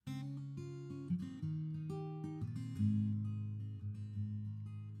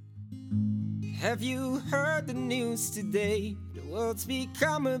Have you heard the news today? The world's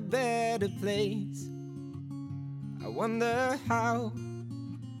become a better place. I wonder how.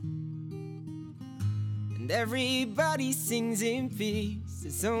 And everybody sings in peace.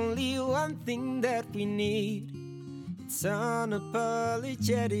 There's only one thing that we need. It's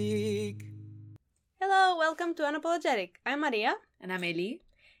unapologetic. Hello, welcome to Unapologetic. I'm Maria. And I'm Eli.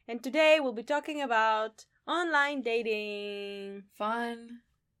 And today we'll be talking about online dating. Fun.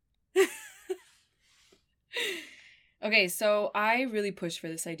 Okay, so I really pushed for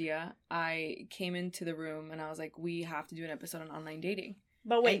this idea. I came into the room and I was like, we have to do an episode on online dating.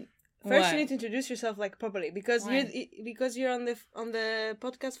 But wait, And first what? you need to introduce yourself properly because Why? you're on the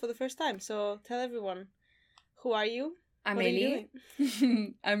podcast for the first time. So tell everyone, who are you? I'm What are you Eli.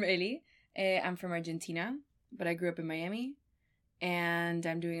 I'm Eli. I'm from Argentina, but I grew up in Miami. And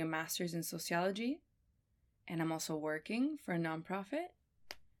I'm doing a master's in sociology. And I'm also working for a nonprofit.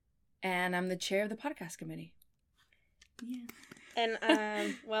 And I'm the chair of the podcast committee. Yeah. And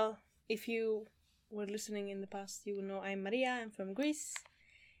well, if you were listening in the past, you will know I'm Maria. I'm from Greece,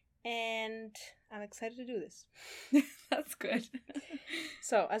 and I'm excited to do this. That's good.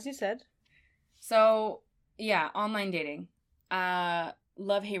 So, as you said, So, yeah, online dating.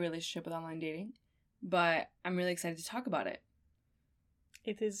 Love-hate relationship with online dating. But I'm really excited to talk about it.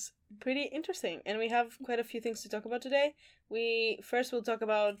 it is pretty interesting, and we have quite a few things to talk about today. We first will talk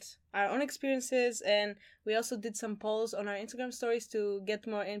about our own experiences, and we also did some polls on our Instagram stories to get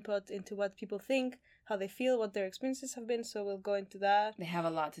more input into what people think, how they feel, what their experiences have been. So we'll go into that. They have a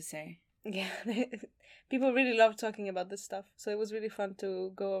lot to say. Yeah, people really love talking about this stuff, so it was really fun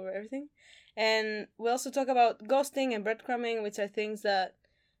to go over everything. And we also talk about ghosting and breadcrumbing, which are things that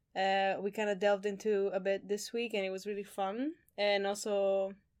we kind of delved into a bit this week, and it was really fun. And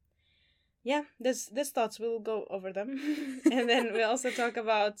also, yeah, there's thoughts, we'll go over them. And then we also talk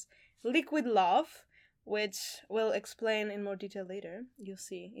about liquid love, which we'll explain in more detail later. You'll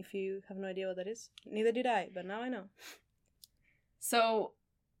see if you have no idea what that is. Neither did I, but now I know. So,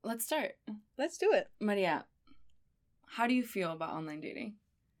 let's start. Let's do it. Maria, how do you feel about online dating?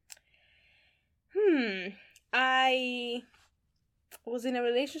 I was in a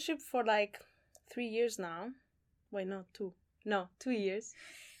relationship for 3 years now. Wait, no, 2. No, 2 years.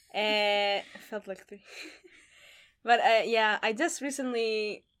 Felt like 3. But yeah, I just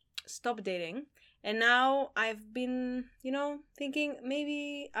recently stopped dating. And now I've been, thinking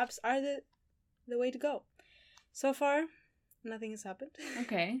maybe apps are the way to go. So far, nothing has happened.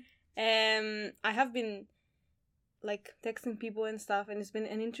 Okay. I have been texting people and stuff, and it's been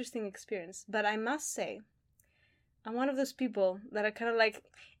an interesting experience. But I must say, I'm one of those people that are kind of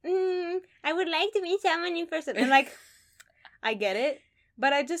I would like to meet someone in person. And I get it,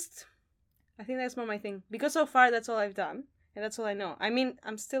 but I think that's more my thing. Because so far, that's all I've done, and that's all I know. I mean,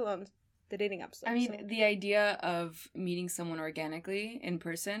 I'm still on the dating apps. The idea of meeting someone organically in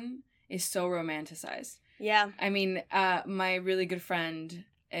person is so romanticized. Yeah. I mean, my really good friend,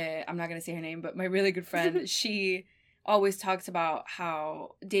 I'm not going to say her name, but my really good friend, she always talks about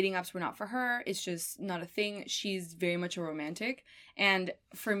how dating apps were not for her. It's just not a thing. She's very much a romantic. And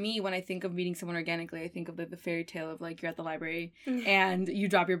for me, when I think of meeting someone organically, I think of the fairy tale of you're at the library and you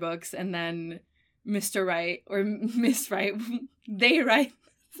drop your books and then Mr. Right or Miss Right, they write,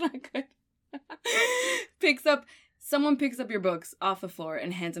 it's not good, someone picks up your books off the floor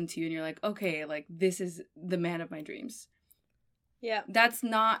and hands them to you and you're like, okay, this is the man of my dreams. Yeah. That's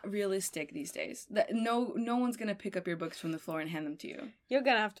not realistic these days. No one's gonna pick up your books from the floor and hand them to you. You're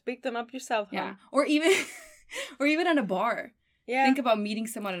gonna have to pick them up yourself, huh? Yeah. Or even at a bar. Yeah. Think about meeting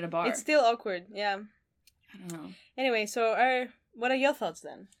someone at a bar. It's still awkward, yeah. I don't know. Anyway, so what are your thoughts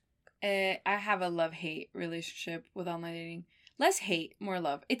then? I have a love-hate relationship with online dating. Less hate, more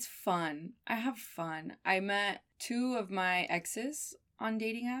love. It's fun. I have fun. I met 2 of my exes on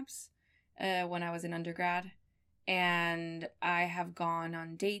dating apps when I was in undergrad. And I have gone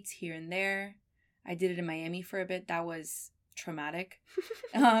on dates here and there. I did it in Miami for a bit. That was traumatic.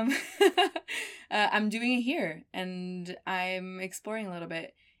 I'm doing it here, and I'm exploring a little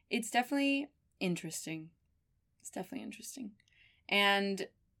bit. It's definitely interesting. And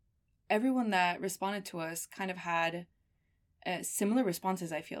everyone that responded to us kind of had similar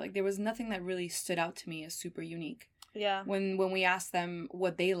responses, I feel. There was nothing that really stood out to me as super unique. Yeah. When we asked them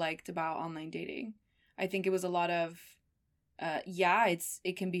what they liked about online dating. I think it was a lot of,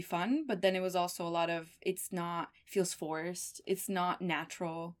 it can be fun, but then it was also a lot of, feels forced. It's not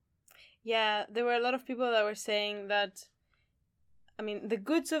natural. Yeah, there were a lot of people that were saying that, the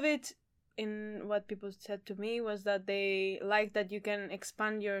goods of it, in what people said to me, was that they like that you can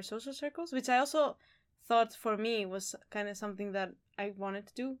expand your social circles, which I also thought for me was kind of something that I wanted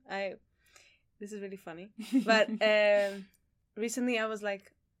to do. this is really funny. But recently I was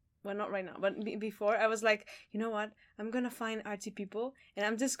like, well, not right now, but before I was like, you know what? I'm gonna find artsy people, and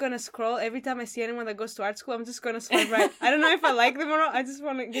I'm just gonna scroll every time I see anyone that goes to art school. I'm just gonna swipe right. I don't know if I like them or not. I just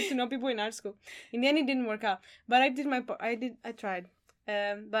want to get to know people in art school. In the end, it didn't work out, but I tried.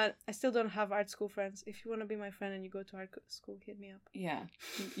 But I still don't have art school friends. If you want to be my friend and you go to art school, hit me up. Yeah,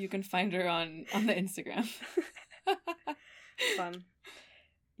 you can find her on the Instagram. Fun.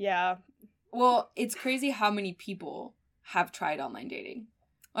 Yeah. Well, it's crazy how many people have tried online dating.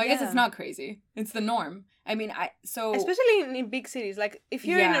 Well, I guess it's not crazy. It's the norm. I mean, especially in big cities. Like, if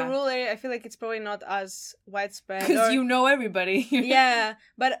you're in a rural area, I feel like it's probably not as widespread. Because you know everybody. Yeah,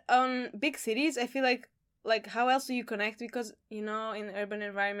 but on big cities, I feel like how else do you connect? Because, you know, in urban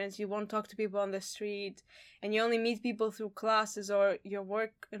environments, you won't talk to people on the street, and you only meet people through classes or your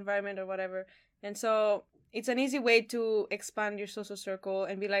work environment or whatever. And so it's an easy way to expand your social circle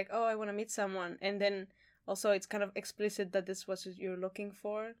and be like, oh, I want to meet someone. And then also it's kind of explicit that this is what you're looking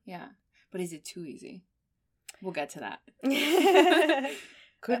for. Yeah. But is it too easy? We'll get to that.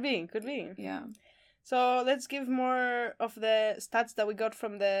 Could be. Yeah. So let's give more of the stats that we got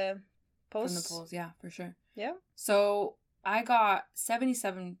from the polls. From the polls, yeah, for sure. Yeah. So I got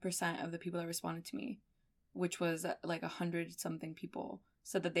 77% of the people that responded to me, which was like 100-something people,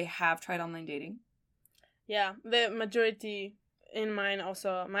 said that they have tried online dating. Yeah, the majority in mine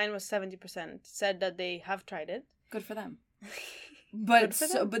also. Mine was 70% said that they have tried it. Good for them. But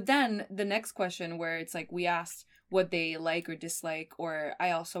but then the next question, where it's like we asked what they like or dislike, or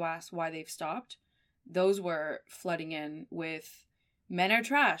I also asked why they've stopped. Those were flooding in with men are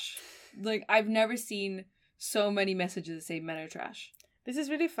trash. Like, I've never seen so many messages that say men are trash. This is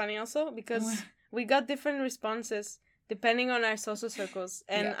really funny also because we got different responses depending on our social circles,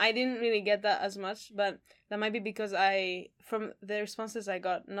 and I didn't really get that as much, but that might be because from the responses I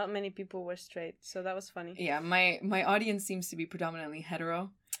got, not many people were straight, so that was funny. Yeah, my audience seems to be predominantly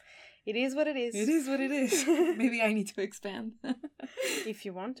hetero. It is what it is. It is what it is. Maybe I need to expand. If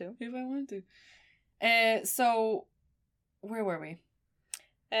you want to. If I want to. So, where were we?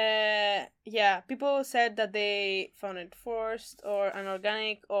 Yeah, people said that they found it forced or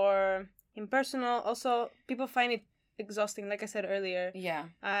unorganic or impersonal. Also, people find it exhausting, like I said earlier. Yeah.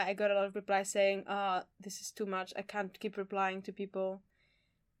 I got a lot of replies saying, this is too much. I can't keep replying to people.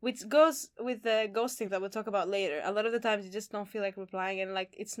 Which goes with the ghosting that we'll talk about later. A lot of the times you just don't feel like replying, and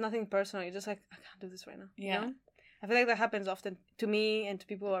like it's nothing personal. You're just like, I can't do this right now. Yeah. You know? I feel like that happens often to me and to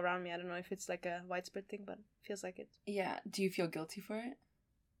people around me. I don't know if it's like a widespread thing, but it feels like it. Yeah. Do you feel guilty for it?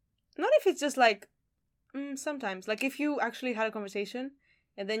 Not if it's just like, sometimes. Like if you actually had a conversation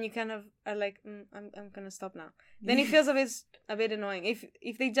and then you kind of are like, I'm gonna stop now. Then it feels a bit annoying.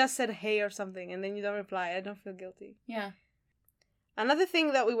 If they just said hey or something and then you don't reply, I don't feel guilty. Yeah. Another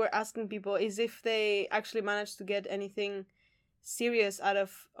thing that we were asking people is if they actually managed to get anything serious out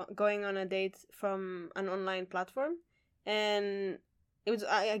of going on a date from an online platform. And it was,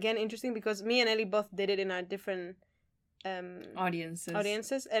 again, interesting because me and Ellie both did it in our different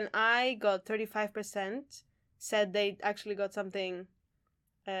audiences. And I got 35% said they actually got something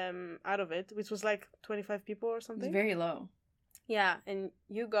out of it, which was like 25 people or something. It's very low. Yeah, and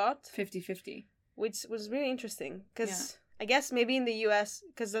you got 50-50. Which was really interesting because I guess maybe in the US,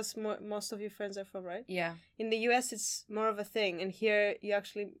 because that's most of your friends are from, right? Yeah. In the US, it's more of a thing. And here, you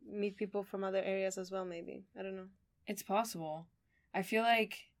actually meet people from other areas as well, maybe. I don't know. It's possible. I feel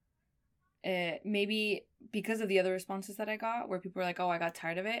like maybe because of the other responses that I got, where people were like, oh, I got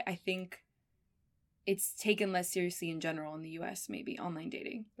tired of it, I think it's taken less seriously in general in the US, maybe, online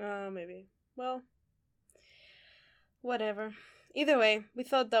dating. Maybe. Well, whatever. Either way, we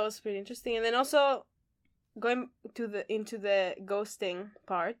thought that was pretty interesting. And then also, going into the ghosting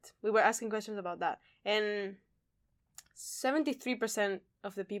part, we were asking questions about that, and 73%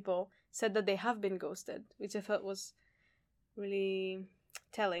 of the people said that they have been ghosted, which I thought was really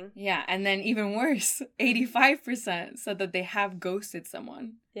telling. Yeah, and then even worse, 85% said that they have ghosted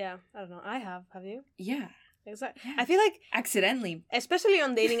someone. Yeah, I don't know. I have. Have you? Yeah. Exactly. Yeah. I feel like accidentally, especially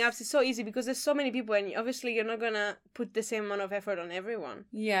on dating apps, it's so easy because there's so many people, and obviously you're not gonna put the same amount of effort on everyone.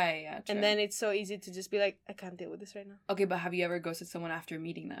 Yeah. True. And then it's so easy to just be like, I can't deal with this right now. Okay, but have you ever ghosted someone after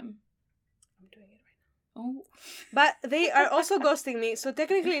meeting them? I'm doing it right now. Oh. But they are also ghosting me, so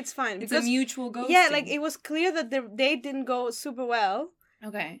technically it's fine. It's a mutual ghosting. Yeah, like it was clear that the date didn't go super well.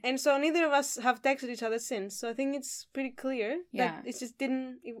 Okay. And so neither of us have texted each other since. So I think it's pretty clear that it just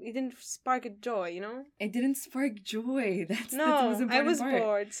didn't spark a joy, you know? It didn't spark joy. That's the most important I was part.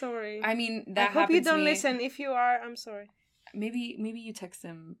 bored. Sorry. I mean, that I hope you don't to me. listen. If you are, I'm sorry. Maybe you text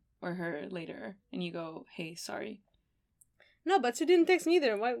him or her later and you go, "Hey, sorry." No, but she didn't text me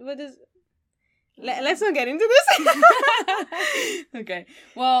either. What is? Let's not get into this. Okay.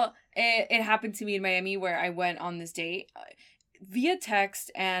 Well, it happened to me in Miami where I went on this date via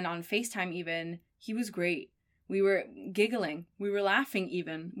text and on FaceTime even. He was great. We were giggling. We were laughing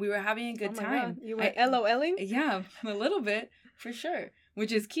even. We were having a good time. God. You were LOLing? Yeah, a little bit, for sure,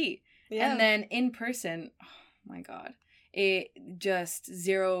 which is key. Yeah. And then in person, oh my God, it just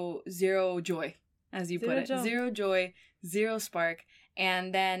zero joy, as you put it. Zero joy, zero spark.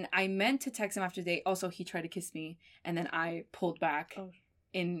 And then I meant to text him after the date. Also, he tried to kiss me, and then I pulled back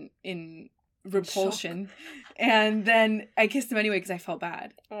in repulsion. And then I kissed him anyway because I felt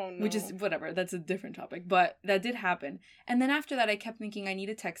bad. Oh, no. Which is whatever. That's a different topic. But that did happen. And then after that, I kept thinking I need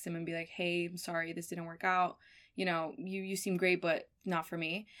to text him and be like, hey, I'm sorry, this didn't work out. You know, you seem great, but not for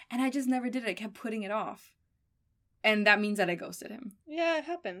me. And I just never did it. I kept putting it off. And that means that I ghosted him. Yeah, it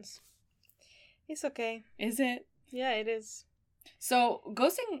happens. It's okay. Is it? Yeah, it is. So,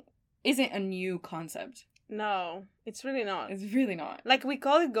 ghosting isn't a new concept. No, it's really not. It's really not. Like, we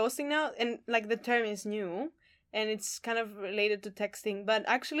call it ghosting now, and, like, the term is new, and it's kind of related to texting. But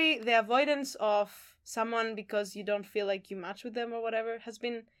actually, the avoidance of someone because you don't feel like you match with them or whatever has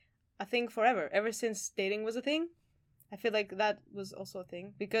been a thing forever. Ever since dating was a thing. I feel like that was also a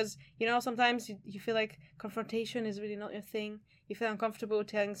thing. Because, you know, sometimes you feel like confrontation is really not your thing. You feel uncomfortable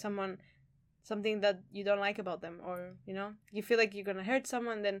telling someone something that you don't like about them, or, you know, you feel like you're gonna hurt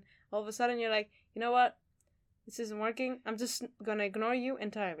someone, then all of a sudden you're like, you know what, this isn't working, I'm just gonna ignore you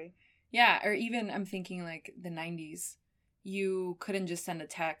entirely. Yeah, or even I'm thinking like the 90s, you couldn't just send a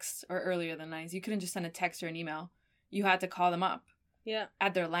text, or earlier than 90s, you couldn't just send a text or an email. You had to call them up. Yeah.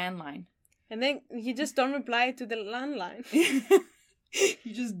 At their landline. And then you just don't reply to the landline.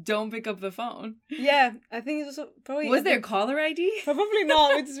 You just don't pick up the phone. Yeah, I think it's also probably... Was there caller ID? Probably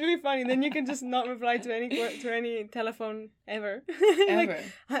not. It's really funny. Then you can just not reply to any telephone ever. Ever.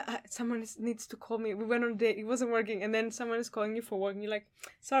 Like, someone needs to call me. We went on a date. It wasn't working. And then someone is calling you for work. And you're like,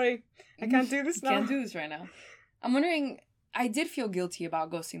 sorry, I can't do this now. Can't do this right now. I'm wondering, I did feel guilty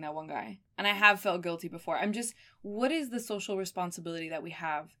about ghosting that one guy. And I have felt guilty before. What is the social responsibility that we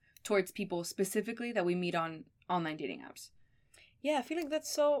have towards people specifically that we meet on online dating apps? Yeah, I feel like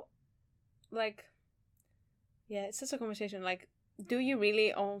that's so, like, yeah, it's such a conversation. Like, do you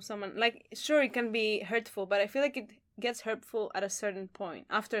really owe someone? Like, sure, it can be hurtful, but I feel like it gets hurtful at a certain point,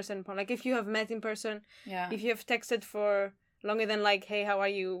 after a certain point. Like, if you have met in person, if you have texted for longer than, like, hey, how are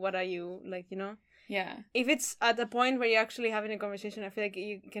you? What are you? Like, you know? Yeah. If it's at a point where you're actually having a conversation, I feel like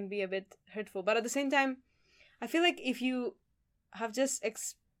you can be a bit hurtful. But at the same time, I feel like if you have just,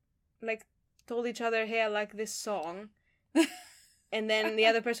 told each other, hey, I like this song... And then the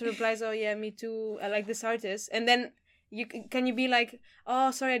other person replies, oh, yeah, me too. I like this artist. And then you be like,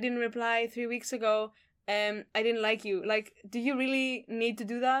 oh, sorry, I didn't reply 3 weeks ago. I didn't like you. Like, do you really need to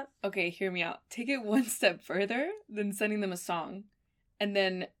do that? Okay, hear me out. Take it one step further than sending them a song. And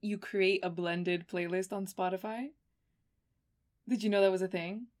then you create a blended playlist on Spotify. Did you know that was a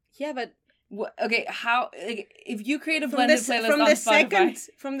thing? Yeah, but... Okay, how... Like, if you create a blended playlist on Spotify...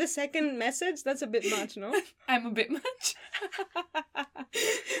 From the second message, that's a bit much, no? I'm a bit much.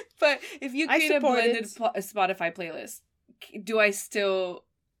 But if you create a blended Spotify playlist,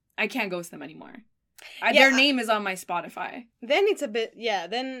 I can't ghost them anymore. Their name is on my Spotify. Then it's a bit... Yeah,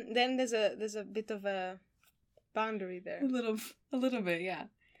 then there's a bit of a boundary there. A little bit, yeah.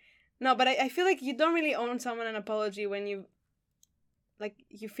 No, but I feel like you don't really owe someone an apology when you... Like,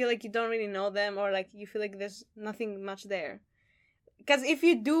 you feel like you don't really know them, or, like, you feel like there's nothing much there. Because if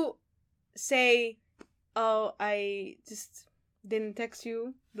you do say, oh, I just didn't text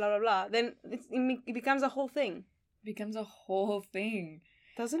you, blah, blah, blah, then it becomes a whole thing.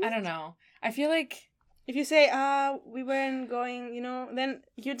 Doesn't it? I don't know. I feel like... If you say, we weren't going, you know, then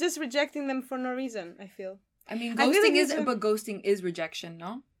you're just rejecting them for no reason, I feel. I mean, ghosting is rejection,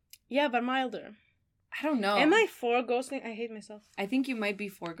 no? Yeah, but milder. I don't know. Am I for ghosting? I hate myself. I think you might be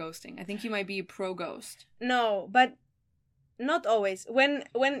for ghosting. I think you might be pro-ghost. No, but not always. When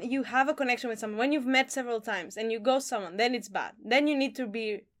you have a connection with someone, when you've met several times and you ghost someone, then it's bad. Then you need to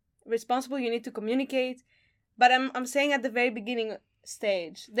be responsible. You need to communicate. But I'm saying at the very beginning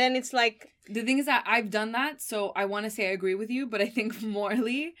stage, then it's like... The thing is that I've done that, so I want to say I agree with you, but I think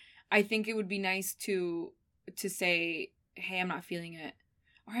morally, I think it would be nice to say, hey, I'm not feeling it.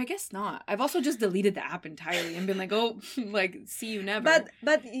 Or I guess not. I've also just deleted the app entirely and been like, oh, like, see you never.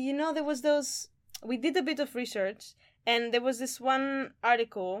 But you know, there was those... We did a bit of research, and there was this one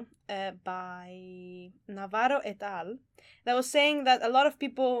article by Navarro et al. That was saying that a lot of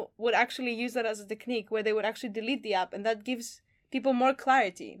people would actually use that as a technique where they would actually delete the app, and that gives people more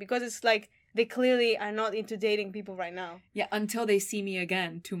clarity. Because it's like, they clearly are not into dating people right now. Yeah, until they see me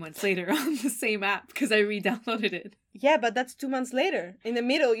again 2 months later on the same app because I re-downloaded it. Yeah, but that's 2 months later. In the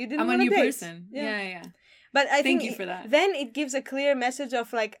middle, you didn't I'm a want to new date. person. Yeah. But I think Thank you for that. Then it gives a clear message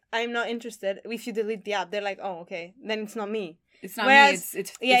of like, I'm not interested. If you delete the app, they're like, oh, okay, then it's not me. It's not Whereas, me.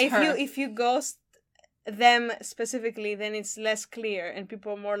 It's if her. if you ghost them specifically, then it's less clear, and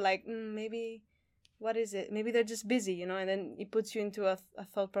people are more like, maybe, what is it? Maybe they're just busy, you know. And then it puts you into a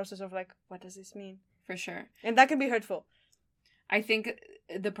thought process of like, what does this mean? For sure. And that can be hurtful. I think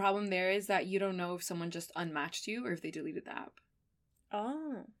the problem there is that you don't know if someone just unmatched you or if they deleted the app.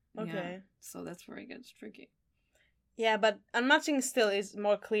 Oh, okay. Yeah, so that's where it gets tricky. Yeah, but unmatching still is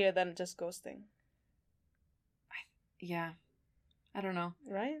more clear than just ghosting. Yeah. I don't know.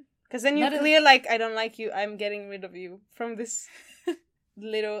 Right? Because then you're clear, like, I don't like you, I'm getting rid of you from this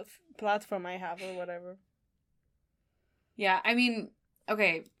little platform I have or whatever. Yeah, I mean,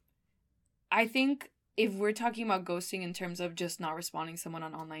 okay. I think if we're talking about ghosting in terms of just not responding to someone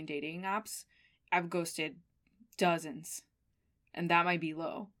on online dating apps, I've ghosted dozens. And that might be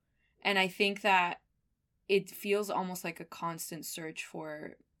low. And I think that it feels almost like a constant search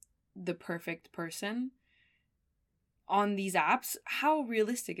for the perfect person on these apps. How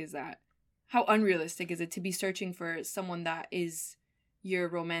realistic is that? How unrealistic is it to be searching for someone that is your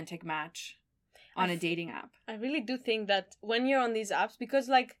romantic match on a dating app? I really do think that when you're on these apps, because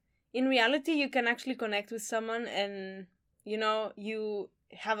like in reality you can actually connect with someone and, you know, you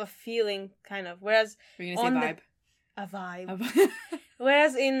have a feeling kind of. Whereas You're going to say vibe. A vibe.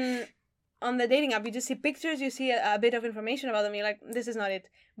 Whereas on the dating app, you just see pictures, you see a bit of information about them, you're like, this is not it.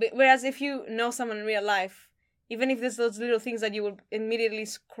 But whereas if you know someone in real life, even if there's those little things that you would immediately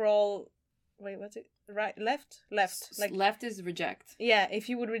scroll, wait, what's it? Right, left, like left is reject. Yeah, if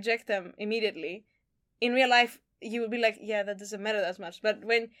you would reject them immediately, in real life you would be like, yeah, that doesn't matter that much. But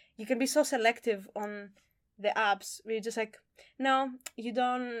when you can be so selective on the apps, where you're just like, no, you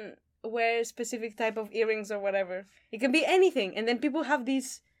don't wear specific type of earrings or whatever. It can be anything, and then people have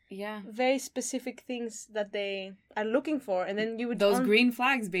these very specific things that they are looking for, and then you would those green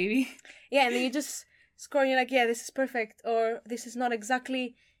flags, baby. Yeah, and then you just scroll and you're like, yeah, this is perfect, or this is not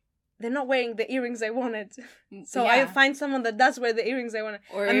exactly, they're not wearing the earrings I wanted. So I find someone that does wear the earrings I wanted.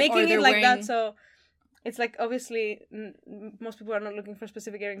 I'm making it like that, so it's like, obviously most people are not looking for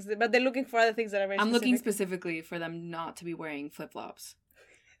specific earrings, but they're looking for other things that are very specific. Looking specifically for them not to be wearing flip-flops.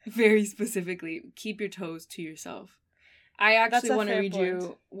 Very specifically. Keep your toes to yourself. I actually want to read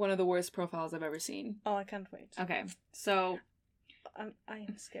you one of the worst profiles I've ever seen. Oh, I can't wait. Okay, so I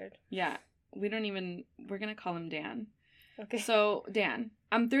am scared. Yeah, we're gonna call him Dan. Okay. So, Dan,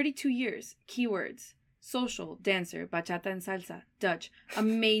 I'm 32 years. Keywords: social, dancer, bachata and salsa, Dutch,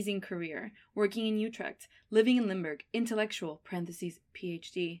 amazing career, working in Utrecht, living in Limburg, intellectual, parentheses,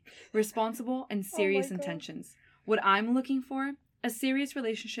 PhD, responsible and serious intentions. What I'm looking for: a serious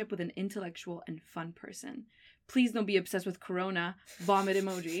relationship with an intellectual and fun person. Please don't be obsessed with Corona. Vomit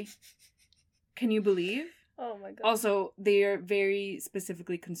emoji. Can you believe? Oh my god. Also, they are very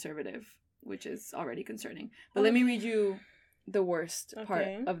specifically conservative, which is already concerning. But let me read you the worst part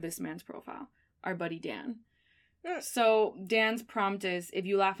of this man's profile. Our buddy Dan. So Dan's prompt is, if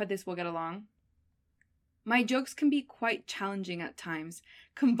you laugh at this, we'll get along. My jokes can be quite challenging at times,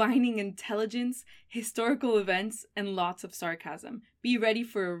 combining intelligence, historical events, and lots of sarcasm. Be ready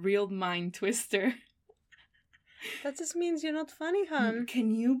for a real mind twister. That just means you're not funny, hon.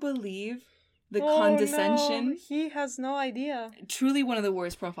 Can you believe the condescension? No. He has no idea. Truly one of the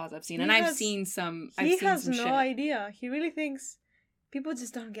worst profiles I've seen. I've seen some He has no idea. He really thinks people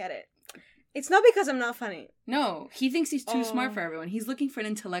just don't get it. It's not because I'm not funny. No, he thinks he's too smart for everyone. He's looking for an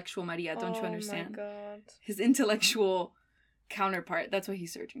intellectual Maria. Don't you understand? Oh my god. His intellectual counterpart. That's what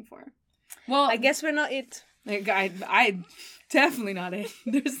he's searching for. Well, I guess we're not it. Like, I definitely not it.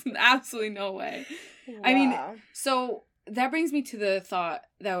 There's absolutely no way. Wow. I mean, so that brings me to the thought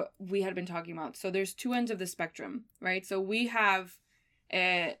that we had been talking about. So there's two ends of the spectrum, right? So we have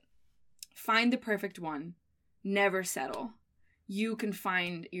find the perfect one, never settle. You can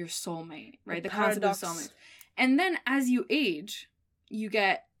find your soulmate, right? The concept of soulmate. And then as you age, you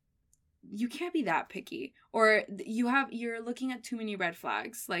can't be that picky. Or you're looking at too many red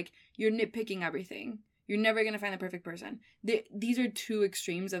flags. Like, you're nitpicking everything. You're never going to find the perfect person. These are two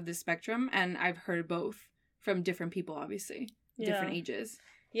extremes of the spectrum, and I've heard both from different people, obviously. Different ages.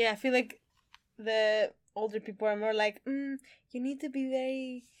 Yeah, I feel like the older people are more like, you need to be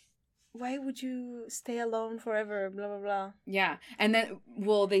very... Why would you stay alone forever? Blah, blah, blah. Yeah. And then,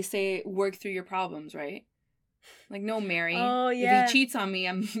 they say, work through your problems, right? Like, no, Mary. Oh, yeah. If he cheats on me,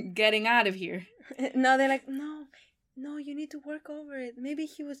 I'm getting out of here. No, they're like, no, you need to work over it. Maybe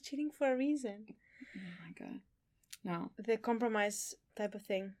he was cheating for a reason. Oh my god. No. The compromise type of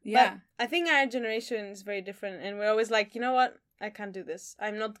thing. Yeah. But I think our generation is very different, and we're always like, you know what? I can't do this.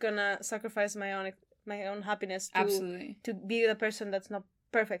 I'm not gonna sacrifice my own happiness to Absolutely. to be the person that's not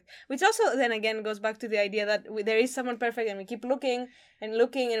perfect. Which also then again goes back to the idea that there is someone perfect, and we keep looking, and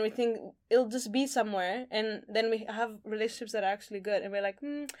we think it'll just be somewhere, and then we have relationships that are actually good, and we're like,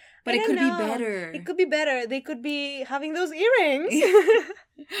 But I it don't could know. be better. It could be better. They could be having those earrings.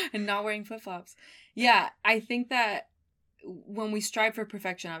 And not wearing flip-flops. Yeah, I think that when we strive for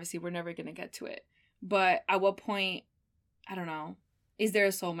perfection, obviously we're never going to get to it. But at what point, I don't know, is there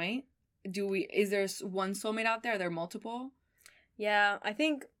a soulmate? Is there one soulmate out there? Are there multiple? Yeah, I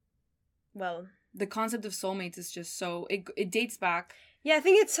think, well, The concept of soulmates is just so, it dates back. yeah, I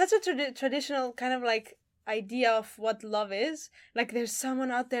think it's such a traditional kind of like idea of what love is. Like, there's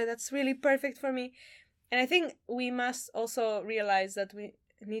someone out there that's really perfect for me. And I think we must also realize that we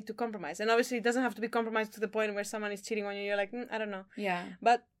need to compromise. And obviously, it doesn't have to be compromised to the point where someone is cheating on you. You're like, I don't know. Yeah.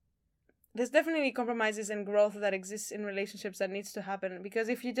 But there's definitely compromises and growth that exists in relationships that needs to happen. Because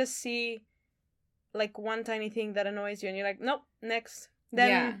if you just see like one tiny thing that annoys you and you're like, nope, next,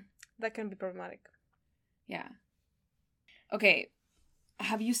 then that can be problematic. Yeah. Okay.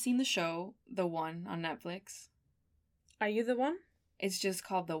 Have you seen the show The One on Netflix? Are you the one? It's just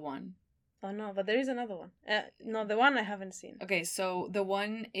called The One. Oh no, but there is another one. No, the one I haven't seen. Okay, so The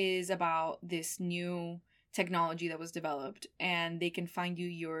One is about this new technology that was developed, and they can find you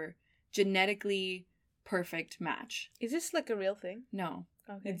your genetically perfect match. Is this like a real thing? No.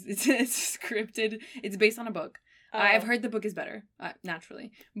 Okay. It's scripted. It's based on a book. Oh. I've heard the book is better,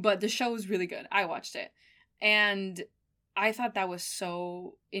 naturally. But the show is really good. I watched it. And I thought that was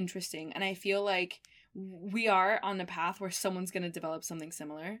so interesting. And I feel like we are on the path where someone's going to develop something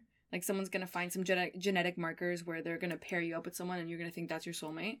similar. Like someone's going to find some genetic markers where they're going to pair you up with someone and you're going to think that's your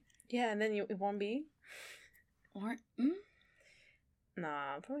soulmate. Yeah, and then it won't be? Or,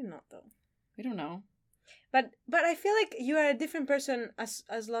 Nah, probably not though. we don't know. But I feel like you are a different person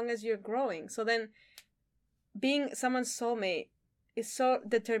as long as you're growing. So then being someone's soulmate is so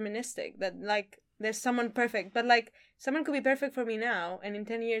deterministic that like there's someone perfect. But like someone could be perfect for me now and in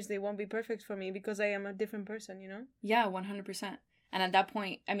 10 years they won't be perfect for me because I am a different person, you know? Yeah, 100%. And at that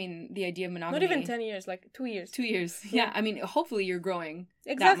point, I mean, the idea of monogamy... Not even 10 years, like 2 years. 2 years. Yeah. Yeah, I mean, hopefully you're growing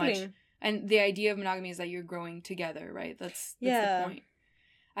Exactly. that much. And the idea of monogamy is that you're growing together, right? That's the point.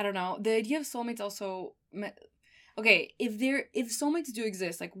 I don't know. The idea of soulmates also... Okay, if soulmates do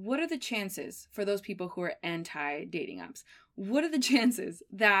exist, like, what are the chances for those people who are anti-dating apps? What are the chances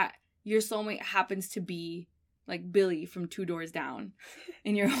that your soulmate happens to be, like, Billy from 2 Doors Down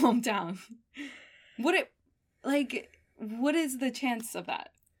in your hometown? What is the chance of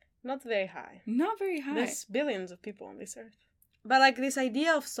that? Not very high. Not very high. There's billions of people on this earth. But like this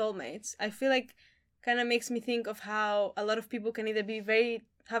idea of soulmates, I feel like kind of makes me think of how a lot of people can either be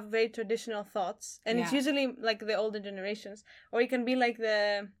have very traditional thoughts, and it's Yeah. usually like the older generations, or it can be like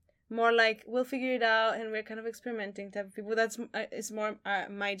the more like we'll figure it out and we're kind of experimenting type of people. That's is more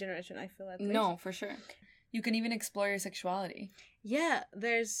my generation, I feel, at least. No, for sure. You can even explore your sexuality. Yeah,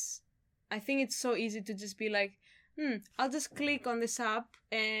 I think it's so easy to just be like, I'll just click on this app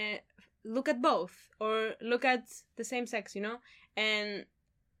and look at both or look at the same sex, you know? And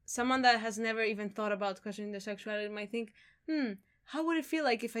someone that has never even thought about questioning their sexuality might think, how would it feel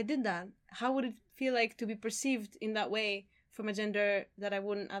like if I did that? How would it feel like to be perceived in that way from a gender that I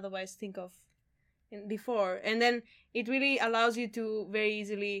wouldn't otherwise think of before? And then it really allows you to very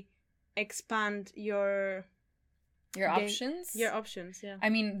easily expand your options? Your options, yeah. I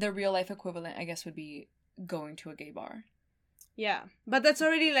mean, the real life equivalent, I guess, would be going to a gay bar. Yeah, but that's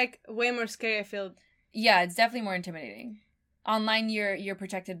already like way more scary, I feel. Yeah, it's definitely more intimidating. Online, you're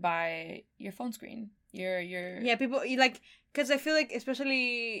protected by your phone screen. Yeah, people like, because I feel like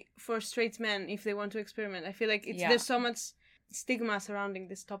especially for straight men, if they want to experiment, I feel like there's so much stigma surrounding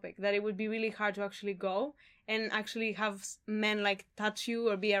this topic that it would be really hard to actually go and actually have men like touch you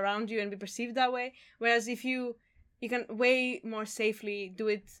or be around you and be perceived that way. Whereas if you can way more safely do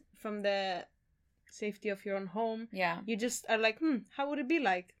it from the safety of your own home. Yeah. You just are like, how would it be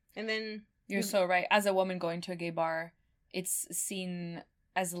like? And then you're so right. As a woman going to a gay bar, it's seen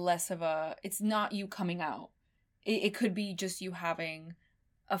as less of it's not you coming out. It could be just you having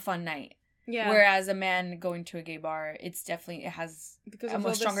a fun night. Yeah. Whereas a man going to a gay bar, it has because a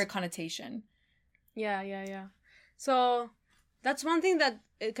more stronger connotation. Yeah. So that's one thing that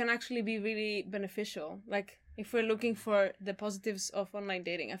it can actually be really beneficial. Like if we're looking for the positives of online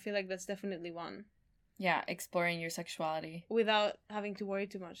dating, I feel like that's definitely one. Yeah, exploring your sexuality without having to worry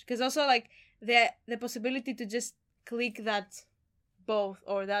too much. Because also like the possibility to just click that both,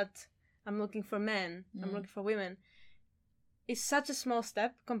 or that I'm looking for men, I'm Mm. looking for women, is such a small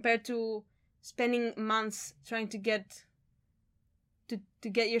step compared to spending months trying to get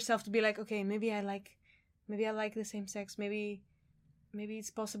yourself to be like, okay, maybe I like the same sex, maybe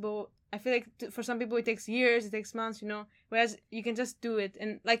it's possible. I feel like for some people it takes years, it takes months, whereas you can just do it,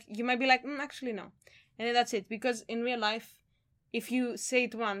 and like you might be like, actually no, and then that's it. Because in real life, if you say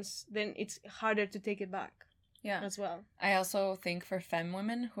it once, then it's harder to take it back. Yeah. As well. I also think for femme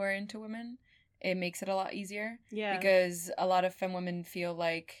women who are into women, it makes it a lot easier. Yeah. Because a lot of femme women feel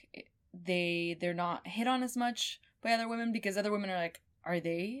like they're not hit on as much by other women, because other women are like, are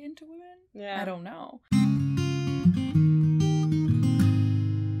they into women? Yeah. I don't know.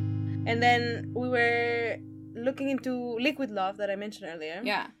 And then we were looking into liquid love that I mentioned earlier.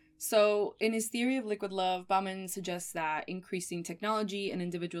 Yeah. So in his theory of liquid love, Bauman suggests that increasing technology and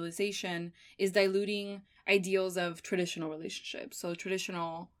individualization is diluting ideals of traditional relationships, so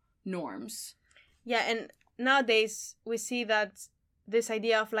traditional norms. Yeah, and nowadays we see that this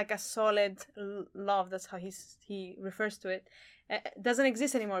idea of like a solid love, that's how he refers to it, doesn't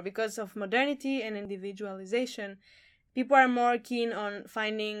exist anymore because of modernity and individualization. People are more keen on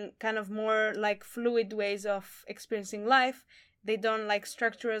finding kind of more like fluid ways of experiencing life. They don't like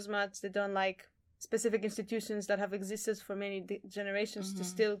structure as much. They don't like specific institutions that have existed for many generations to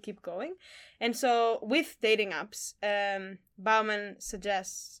still keep going. And so with dating apps, Bauman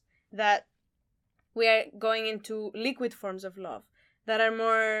suggests that we are going into liquid forms of love that are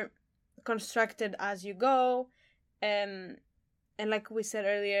more constructed as you go. And like we said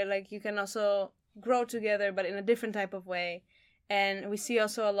earlier, like you can also grow together, but in a different type of way. And we see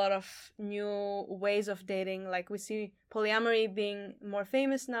also a lot of new ways of dating. Like we see polyamory being more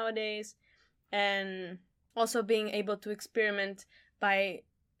famous nowadays, and also being able to experiment by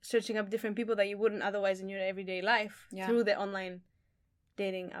searching up different people that you wouldn't otherwise in your everyday life through the online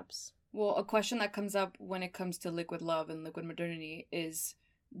dating apps. Well, a question that comes up when it comes to liquid love and liquid modernity is,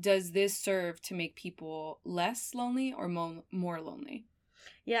 does this serve to make people less lonely or more lonely?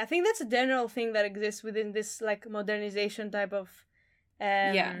 Yeah, I think that's a general thing that exists within this like modernization type of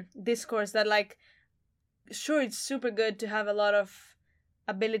discourse, that like, sure, it's super good to have a lot of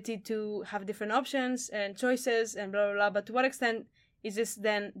ability to have different options and choices and blah blah blah, but to what extent is this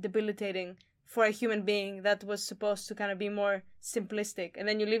then debilitating for a human being that was supposed to kind of be more simplistic? And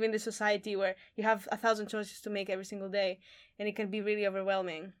then you live in this society where you have 1,000 choices to make every single day, and it can be really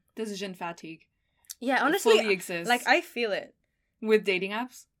overwhelming. Decision fatigue. Yeah, honestly, fully exists. Like I feel it with dating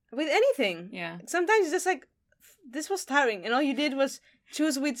apps, with anything. Yeah, sometimes it's just like, this was tiring, and all you did was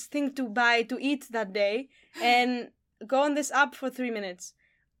choose which thing to buy to eat that day and go on this app for 3 minutes.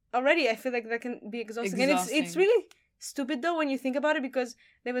 Already I feel like that can be exhausting. And it's really stupid though when you think about it, because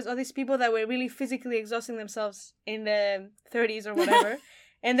there was all these people that were really physically exhausting themselves in the 30s or whatever.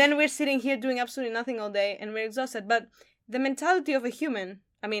 And then we're sitting here doing absolutely nothing all day and we're exhausted. But the mentality of a human,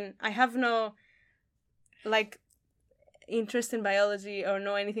 I mean, I have no like interest in biology or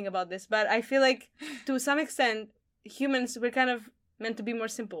know anything about this, but I feel like to some extent humans, we're kind of meant to be more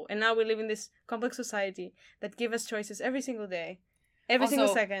simple, and now we live in this complex society that give us choices every single day, every single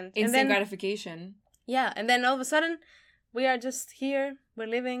second, instant gratification. Yeah, and then all of a sudden we are just here, we're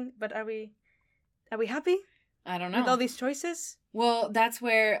living, but are we happy? I don't know, with all these choices. Well, that's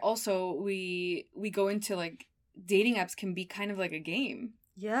where also we go into like dating apps can be kind of like a game.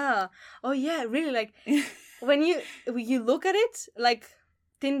 Yeah. Oh yeah, really, like when you look at it, like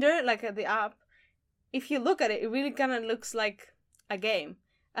Tinder, like at the app, if you look at it, it really kind of looks like a game.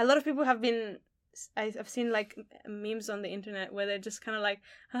 A lot of people have been, I've seen like memes on the internet where they're just kind of like,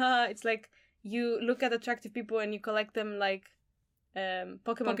 it's like you look at attractive people and you collect them like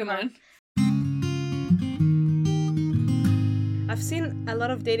Pokemon. I've seen a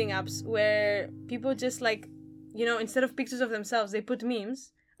lot of dating apps where people just like, you know, instead of pictures of themselves, they put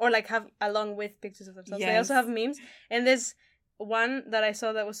memes, or like have along with pictures of themselves. Yes. They also have memes. And there's one that I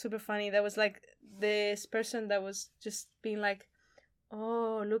saw that was super funny. That was like this person that was just being like,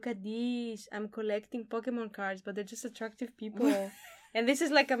 oh, look at these. I'm collecting Pokemon cards, but they're just attractive people. And this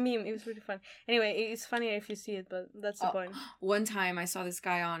is like a meme. It was really fun. Anyway, it's funnier if you see it, but that's the point. One time I saw this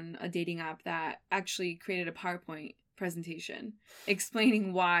guy on a dating app that actually created a PowerPoint presentation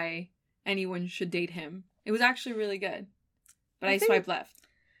explaining why anyone should date him. It was actually really good. But I swiped left.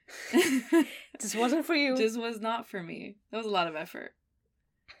 Just wasn't for you. Just was not for me. That was a lot of effort.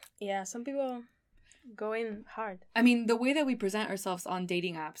 Yeah, some people go in hard. I mean, the way that we present ourselves on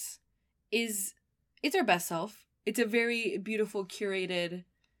dating apps it's our best self. It's a very beautiful, curated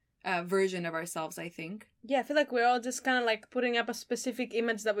version of ourselves, I think. Yeah, I feel like we're all just kind of like putting up a specific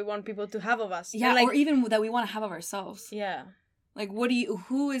image that we want people to have of us. Yeah, And, like, or even that we want to have of ourselves. yeah. Like,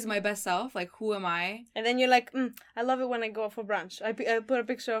 who is my best self? Like, who am I? And then you're like, I love it when I go for brunch. I put a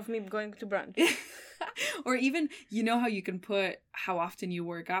picture of me going to brunch. Or even, you know how you can put how often you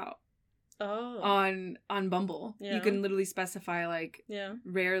work out on Bumble. Yeah. You can literally specify like Yeah.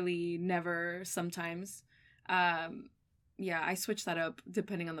 rarely, never, sometimes. Yeah, I switch that up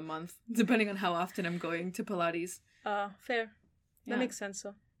depending on the month, depending on how often I'm going to Pilates. Fair. Yeah. That makes sense.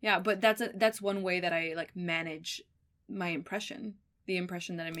 So. Yeah, but that's one way that I like manage my impression, the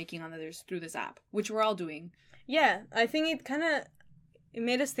impression that I'm making on others through this app, which we're all doing. Yeah, I think it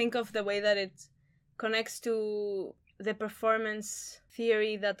made us think of the way that it connects to the performance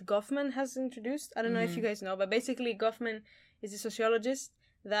theory that Goffman has introduced. I don't know if you guys know, but basically Goffman is a sociologist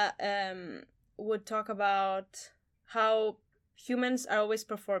that would talk about how humans are always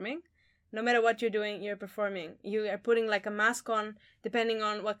performing. No matter what you're doing, you're performing. You are putting like a mask on depending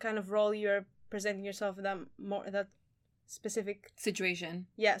on what kind of role you're presenting yourself in that specific situation.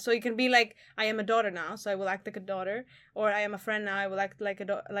 Yeah, so you can be like, I am a daughter now, so I will act like a daughter, or I am a friend now, I will act like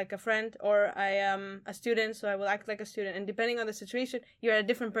a friend, or I am a student, so I will act like a student. And depending on the situation, you're a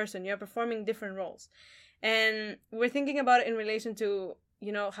different person. You're performing different roles. And we're thinking about it in relation to,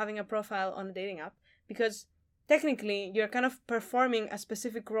 having a profile on a dating app, because technically you're kind of performing a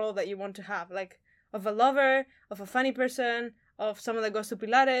specific role that you want to have, like of a lover, of a funny person, of someone that goes to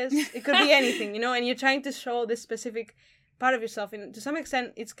Pilates. It could be anything, and you're trying to show this specific part of yourself. And to some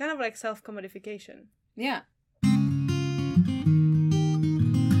extent, it's kind of like self-commodification. Yeah.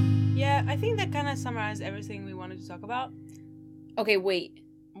 Yeah, I think that kind of summarized everything we wanted to talk about. Okay, wait.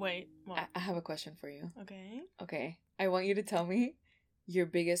 What? I have a question for you. Okay. I want you to tell me your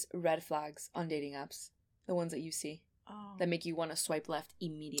biggest red flags on dating apps. The ones that you see that make you want to swipe left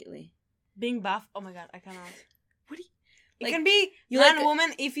immediately. Being buff? Oh my god, I cannot. What do you... It like, can be man,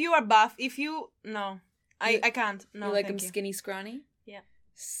 woman. If you are buff, no. I can't. No, you like thank them skinny, scrawny? Yeah.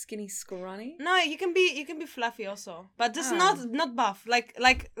 Skinny, scrawny? No, you can be fluffy also, but just not buff. Like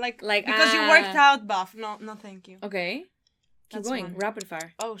because you worked out buff. No, thank you. Okay. Keep going. One. Rapid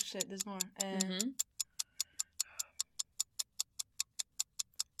fire. Oh shit, there's more.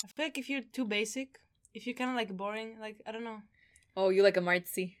 I feel like if you're too basic, if you're kind of like boring, like I don't know. Oh, you like a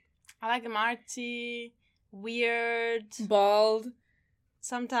artsy. I like them artsy, weird, bald.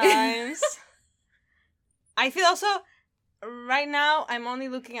 Sometimes. I feel also, right now, I'm only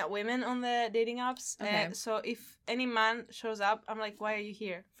looking at women on the dating apps. Okay. So if any man shows up, I'm like, why are you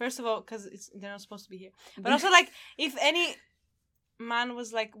here? First of all, because they're not supposed to be here. But also, like, if any man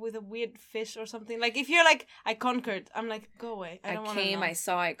was, like, with a weird fish or something. Like, if you're like, I conquered, I'm like, go away. I don't want to know. I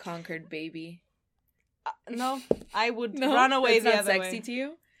saw, I conquered, baby. No, I would run away the other way. That's not sexy to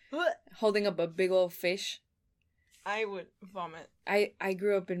you? Holding up a big old fish? I would vomit. I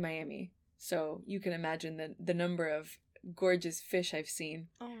grew up in Miami, so you can imagine the number of gorgeous fish I've seen.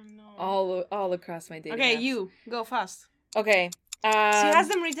 Oh no! All across my dating Okay, apps. you go fast. Okay. She has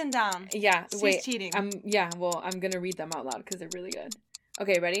them written down. Yeah. She's cheating. I'm gonna read them out loud because they're really good.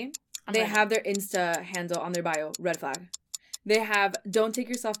 Okay, ready? They have their Insta handle on their bio. Red flag. They have don't take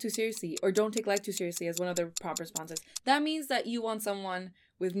yourself too seriously or don't take life too seriously as one of their prompt responses. That means that you want someone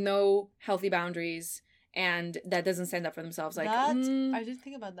with no healthy boundaries and that doesn't stand up for themselves. Like I didn't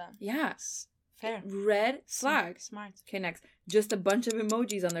think about that. Yeah. Fair. Red flag. Smart. Okay, next. Just a bunch of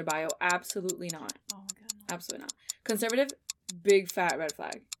emojis on their bio. Absolutely not. Oh my god. No. Absolutely not. Conservative, big fat red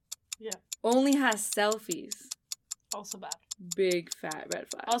flag. Yeah. Only has selfies. Also bad. Big fat red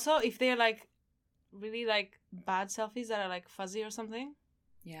flag. Also, if they're like really like bad selfies that are like fuzzy or something.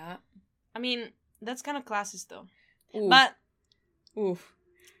 Yeah. I mean, that's kind of classist though. Oof. But oof.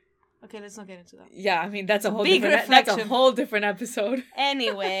 Okay, let's not get into that. Yeah, I mean that's a whole Big different reflection. that's a whole different episode.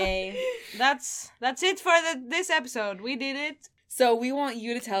 Anyway, that's it for this episode. We did it. So we want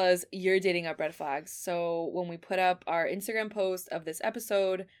you to tell us your dating app red flags. So when we put up our Instagram post of this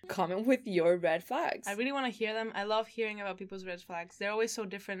episode, comment with your red flags. I really want to hear them. I love hearing about people's red flags. They're always so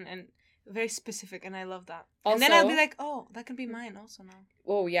different and very specific, and I love that. Also, and then I'll be like, oh, that can be mine also now.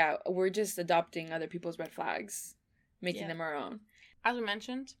 Oh yeah, we're just adopting other people's red flags, making them our own. As we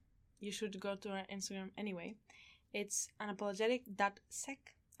mentioned, you should go to our Instagram anyway. It's unapologetic.sec.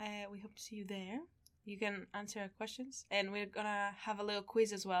 We hope to see you there. You can answer our questions, and we're gonna have a little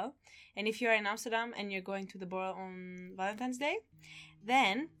quiz as well. And if you're in Amsterdam and you're going to the Borough on Valentine's Day,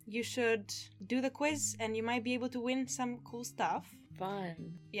 then you should do the quiz, and you might be able to win some cool stuff.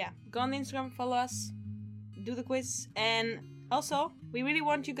 Fun. Yeah, go on the Instagram, follow us, do the quiz, and Also, we really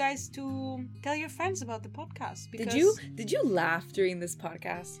want you guys to tell your friends about the podcast. Because Did you laugh during this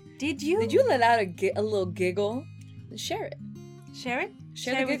podcast? Did you? Did you let out a little giggle? Share it. Share it?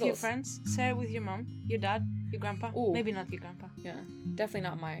 Share Share the it with your giggles. friends. Share it with your mom, your dad, your grandpa. Ooh. Maybe not your grandpa. Yeah, definitely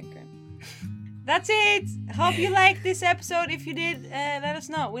not my grand. That's it. Hope you liked this episode. If you did, let us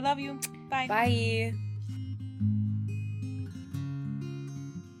know. We love you. Bye. Bye.